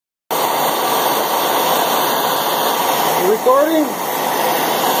recording?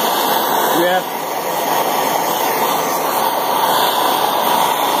 Yeah.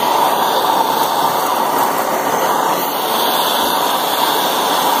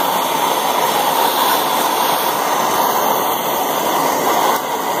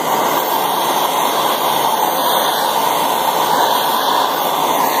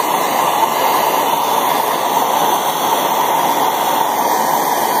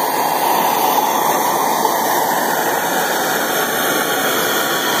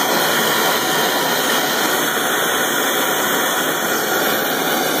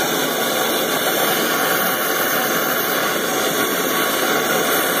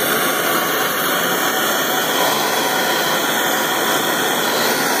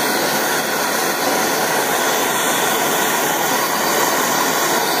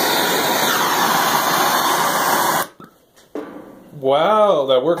 Wow,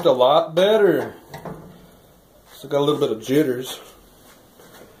 that worked a lot better. Still got a little bit of jitters.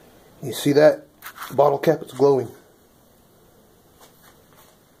 You see that? The bottle cap is glowing.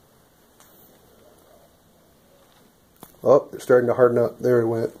 Oh, it's starting to harden up. There it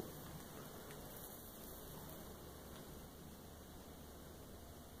went.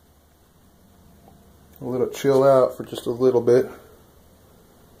 I'll let it chill out for just a little bit.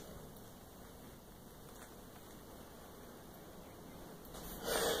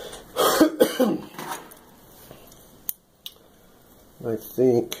 I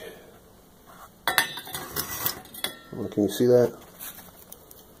think, can you see that?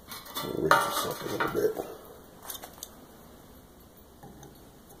 Let me raise this up a little bit.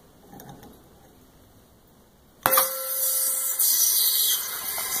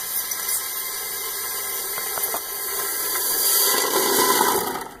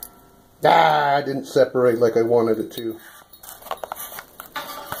 Ah, it didn't separate like I wanted it to.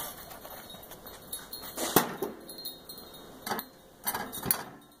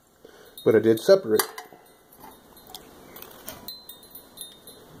 But it did separate.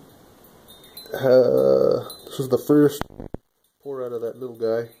 This is the first pour out of that little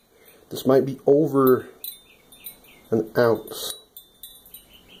guy. This might be over an ounce.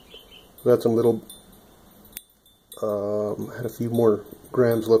 Got some little, had a few more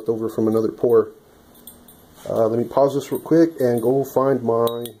grams left over from another pour. Let me pause this real quick and go find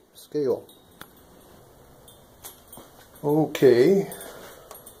my scale. Okay.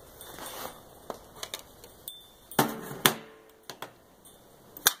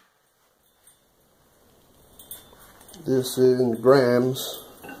 This is in grams.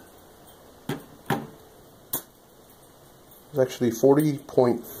 It's actually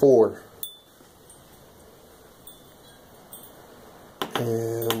 40.4.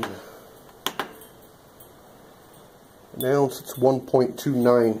 And an ounce, it's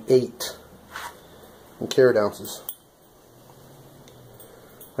 1.298 in carat ounces.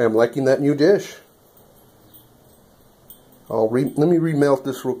 I am liking that new dish. Let me remelt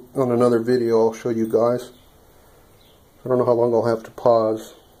this on another video. I'll show you guys. I don't know how long I'll have to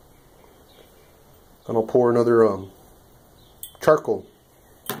pause. And I'll pour another charcoal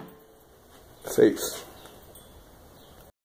face.